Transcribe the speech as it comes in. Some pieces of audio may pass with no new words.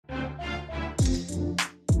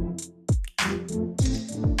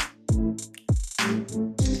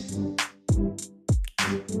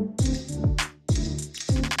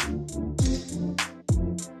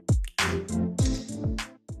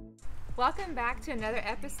Welcome back to another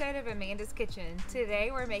episode of Amanda's Kitchen.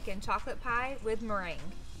 Today we're making chocolate pie with meringue.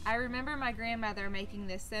 I remember my grandmother making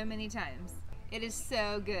this so many times. It is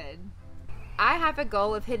so good. I have a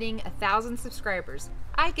goal of hitting 1,000 subscribers.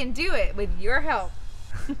 I can do it with your help.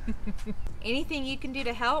 Anything you can do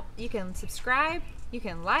to help, you can subscribe, you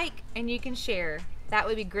can like, and you can share. That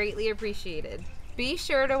would be greatly appreciated. Be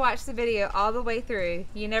sure to watch the video all the way through.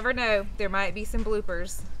 You never know, there might be some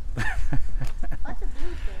bloopers. What's a blooper?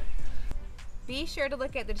 Be sure to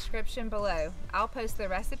look at the description below. I'll post the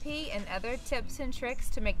recipe and other tips and tricks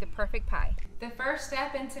to make the perfect pie. The first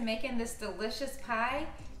step into making this delicious pie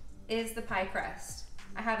is the pie crust.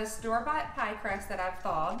 I have a store-bought pie crust that I've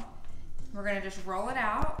thawed. We're gonna just roll it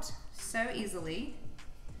out so easily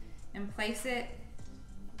and place it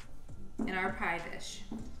in our pie dish.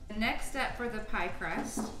 The next step for the pie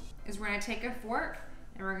crust is we're gonna take a fork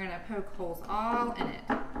and we're gonna poke holes all in it.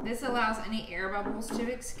 This allows any air bubbles to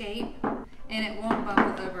escape and it won't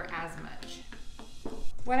bubble over as much.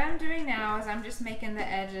 What I'm doing now is I'm just making the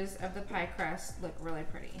edges of the pie crust look really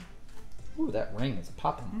pretty. Ooh, that ring is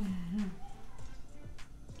popping.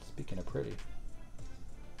 Speaking of pretty.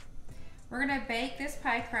 We're gonna bake this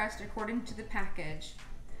pie crust according to the package.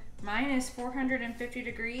 Mine is 450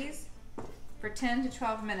 degrees for 10 to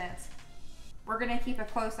 12 minutes. We're gonna keep a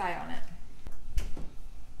close eye on it.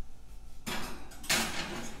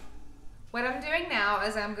 What I'm doing now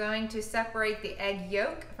is I'm going to separate the egg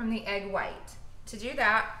yolk from the egg white. To do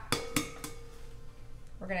that,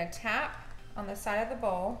 we're gonna tap on the side of the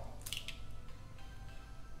bowl.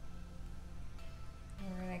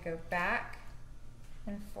 We're gonna go back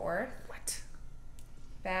and forth. What?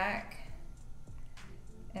 Back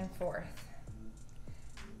and forth.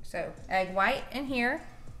 So egg white in here,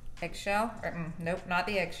 eggshell, nope, not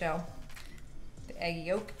the eggshell. The egg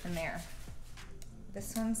yolk in there.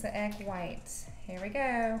 This one's the egg white. Here we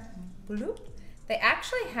go. Bloop. They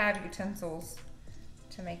actually have utensils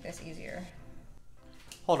to make this easier.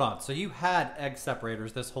 Hold on, so you had egg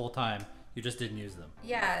separators this whole time, you just didn't use them?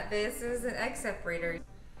 Yeah, this is an egg separator.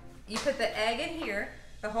 You put the egg in here,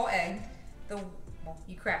 the whole egg,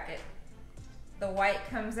 you crack it. The white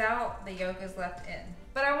comes out, the yolk is left in.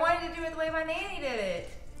 But I wanted to do it the way my nanny did it.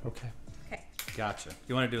 Okay. Okay. Gotcha.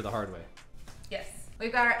 You want to do it the hard way? Yes.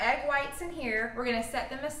 We've got our egg whites in here. We're gonna set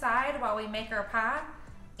them aside while we make our pie,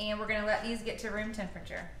 and we're gonna let these get to room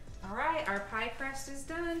temperature. All right, our pie crust is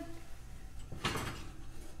done.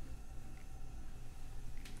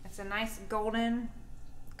 It's a nice golden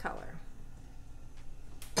color.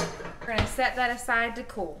 We're gonna set that aside to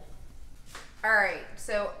cool. All right,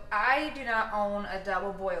 so I do not own a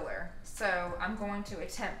double boiler, so I'm going to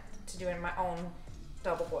attempt to do my own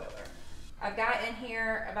double boiler. I've got in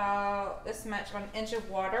here about this much, about 1 inch of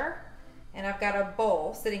water, and I've got a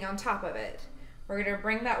bowl sitting on top of it. We're gonna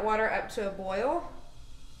bring that water up to a boil,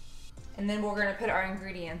 and then we're gonna put our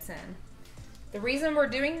ingredients in. The reason we're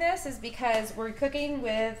doing this is because we're cooking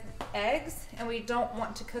with eggs, and we don't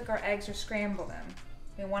want to cook our eggs or scramble them.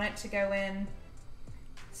 We want it to go in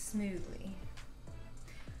smoothly.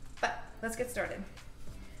 But let's get started.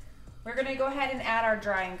 We're gonna go ahead and add our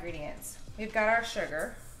dry ingredients. We've got our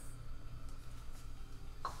sugar.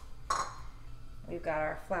 We've got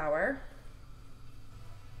our flour.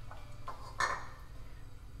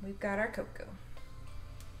 We've got our cocoa.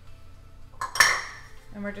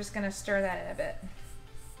 And we're just gonna stir that in a bit.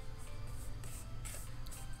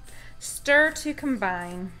 Stir to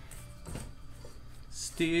combine.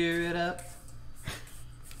 Stir it up.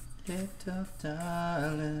 Little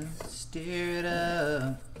darling, stir it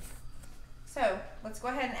up. So let's go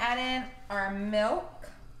ahead and add in our milk,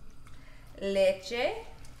 leche,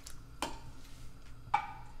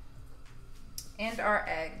 and our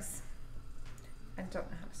eggs. I don't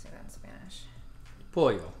know how to say that in Spanish.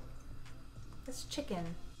 Pollo. It's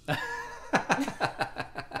chicken.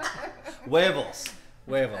 Huevos.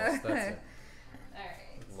 Huevos, that's it. Alright.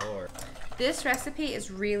 Lord. This recipe is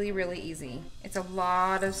really, really easy. It's a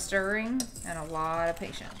lot of stirring and a lot of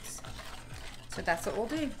patience. So that's what we'll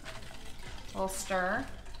do. We'll stir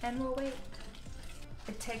and we'll wait.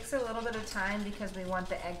 It takes a little bit of time because we want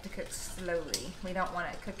the egg to cook slowly. We don't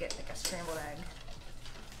want to cook it like a scrambled egg.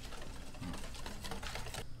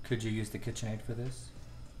 Could you use the KitchenAid for this?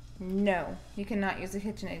 No, you cannot use the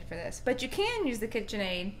KitchenAid for this. But you can use the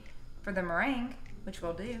KitchenAid for the meringue, which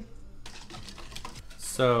we'll do.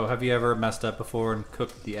 So, have you ever messed up before and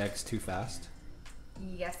cooked the eggs too fast?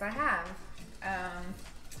 Yes, I have.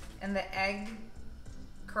 And the egg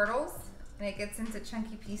curdles and it gets into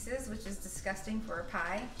chunky pieces, which is disgusting for a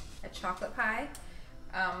pie, a chocolate pie.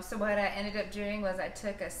 So what I ended up doing was I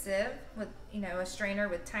took a sieve with, a strainer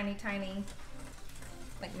with tiny,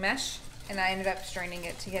 like mesh, and I ended up straining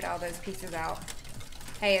it to get all those pieces out.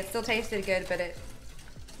 Hey, it still tasted good, but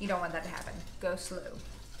you don't want that to happen. Go slow.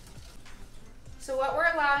 So what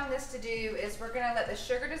we're allowing this to do is we're gonna let the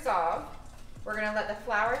sugar dissolve, we're gonna let the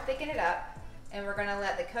flour thicken it up, and we're gonna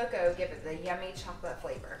let the cocoa give it the yummy chocolate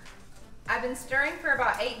flavor. I've been stirring for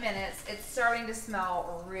about 8 minutes. It's starting to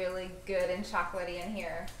smell really good and chocolatey in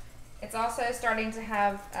here. It's also starting to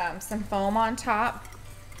have some foam on top,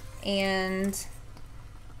 and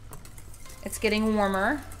it's getting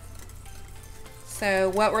warmer. So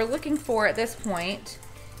what we're looking for at this point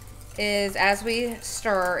is, as we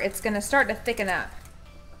stir, it's gonna start to thicken up.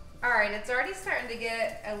 All right, it's already starting to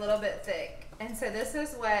get a little bit thick. And so this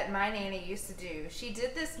is what my nanny used to do. She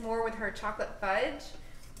did this more with her chocolate fudge,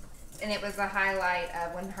 and it was a highlight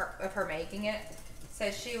of her making it. So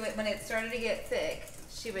she would, when it started to get thick,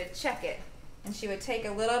 she would check it, and she would take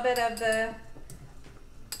a little bit of the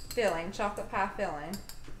filling, chocolate pie filling,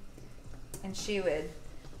 and she would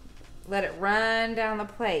let it run down the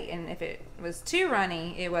plate, and if it was too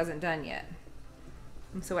runny, it wasn't done yet.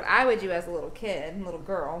 And so what I would do as a little kid, little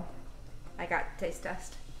girl, I got to taste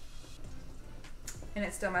test. And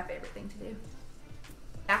it's still my favorite thing to do.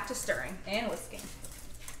 Back to stirring and whisking.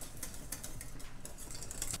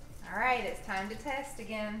 All right, it's time to test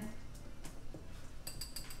again.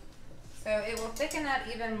 So it will thicken up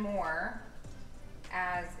even more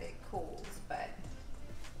as it cools, but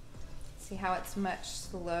see how it's much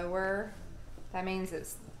slower? That means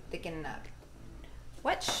it's thickening up.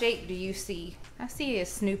 What shape do you see? I see a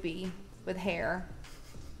Snoopy with hair.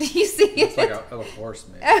 Do you see it? It's like a horse,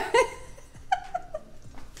 man.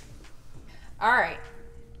 All right.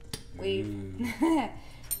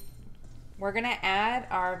 We're gonna add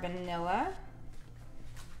our vanilla.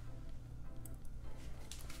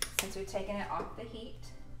 Since we've taken it off the heat.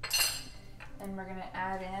 And we're gonna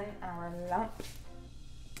add in our lump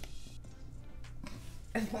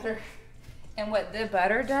of butter. And what the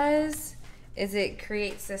butter does is it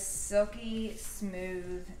creates a silky,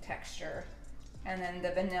 smooth texture. And then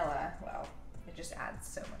the vanilla, well, it just adds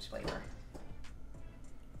so much flavor.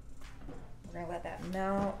 We're gonna let that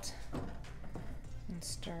melt and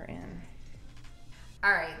stir in.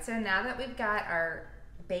 All right, so now that we've got our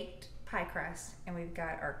baked pie crust and we've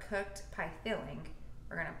got our cooked pie filling,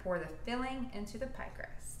 we're gonna pour the filling into the pie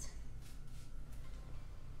crust.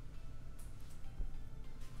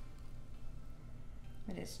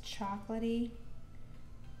 It is chocolatey,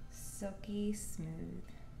 silky smooth.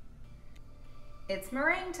 It's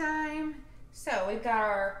meringue time. So we've got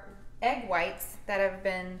our egg whites that have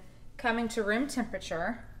been coming to room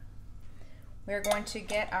temperature. We're going to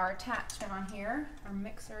get our attachment on here, our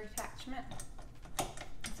mixer attachment.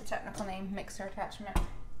 It's a technical name, mixer attachment.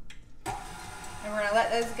 And we're gonna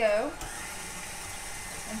let those go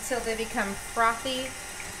until they become frothy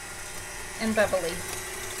and bubbly.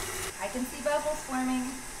 I can see bubbles forming.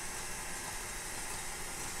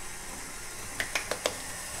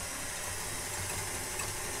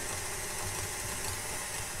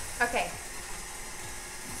 Okay,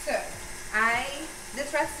 so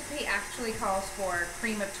this recipe actually calls for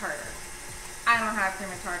cream of tartar. I don't have cream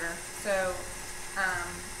of tartar, so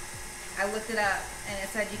I looked it up and it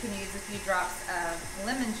said you can use a few drops of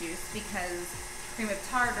lemon juice because cream of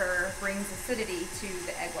tartar brings acidity to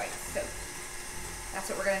the egg whites. So that's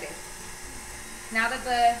what we're gonna do. Now that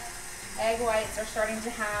the egg whites are starting to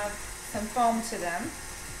have some foam to them,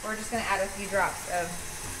 we're just gonna add a few drops of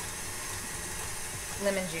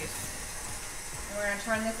lemon juice. And we're gonna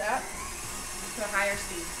turn this up to a higher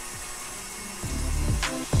speed.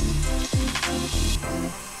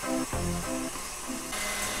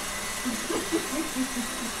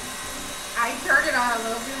 I turned it on a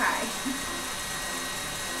little too high.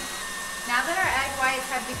 Now that our egg whites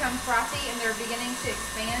have become frothy and they're beginning to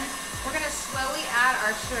expand, we're gonna slowly add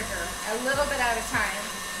our sugar, a little bit at a time.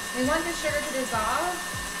 We want the sugar to dissolve,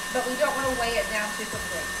 but we don't want to weigh it down too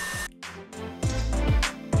quickly.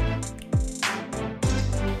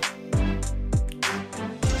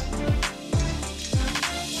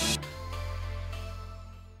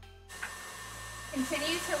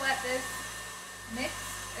 Continue to let this mix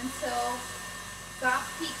until soft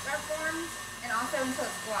peaks are formed and also until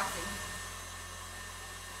it's glossy.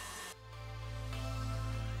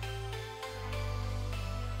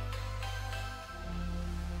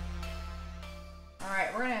 All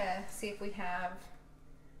right, we're gonna see if we have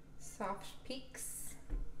soft peaks.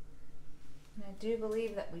 And I do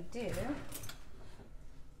believe that we do.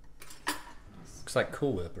 Looks like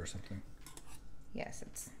Cool Whip or something. Yes,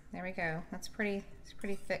 there we go. It's pretty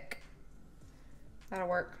thick. That'll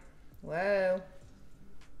work. Whoa.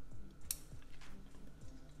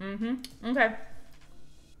 Okay.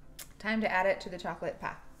 Time to add it to the chocolate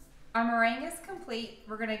pie. Our meringue is complete.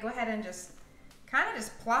 We're gonna go ahead and just kind of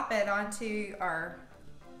just plop it onto our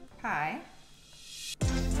pie.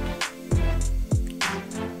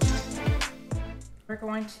 We're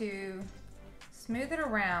going to smooth it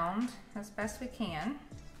around as best we can.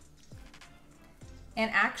 And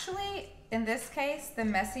actually, in this case, the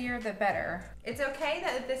messier the better. It's okay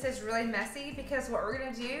that this is really messy because what we're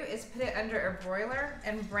gonna do is put it under a broiler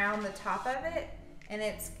and brown the top of it. And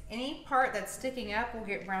it's any part that's sticking up will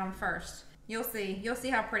get browned first. You'll see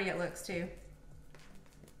how pretty it looks too.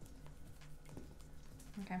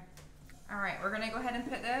 Okay. All right, we're gonna go ahead and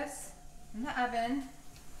put this in the oven.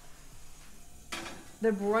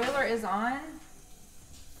 The broiler is on,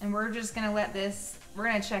 and we're just gonna we're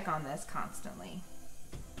gonna check on this constantly.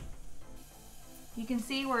 You can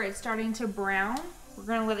see where it's starting to brown. We're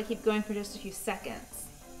gonna let it keep going for just a few seconds.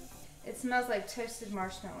 It smells like toasted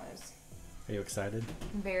marshmallows. Are you excited?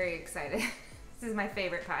 I'm very excited. This is my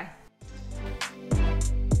favorite pie.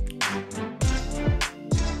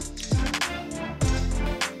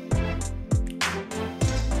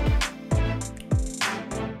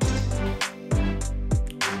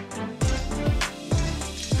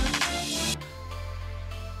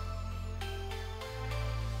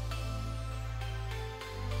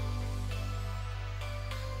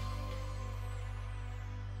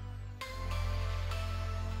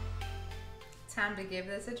 Time to give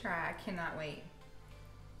this a try. I cannot wait.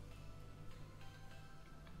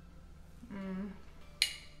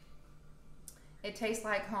 It tastes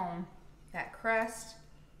like home. That crust,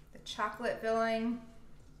 the chocolate filling,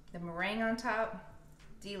 the meringue on top,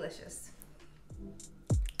 delicious.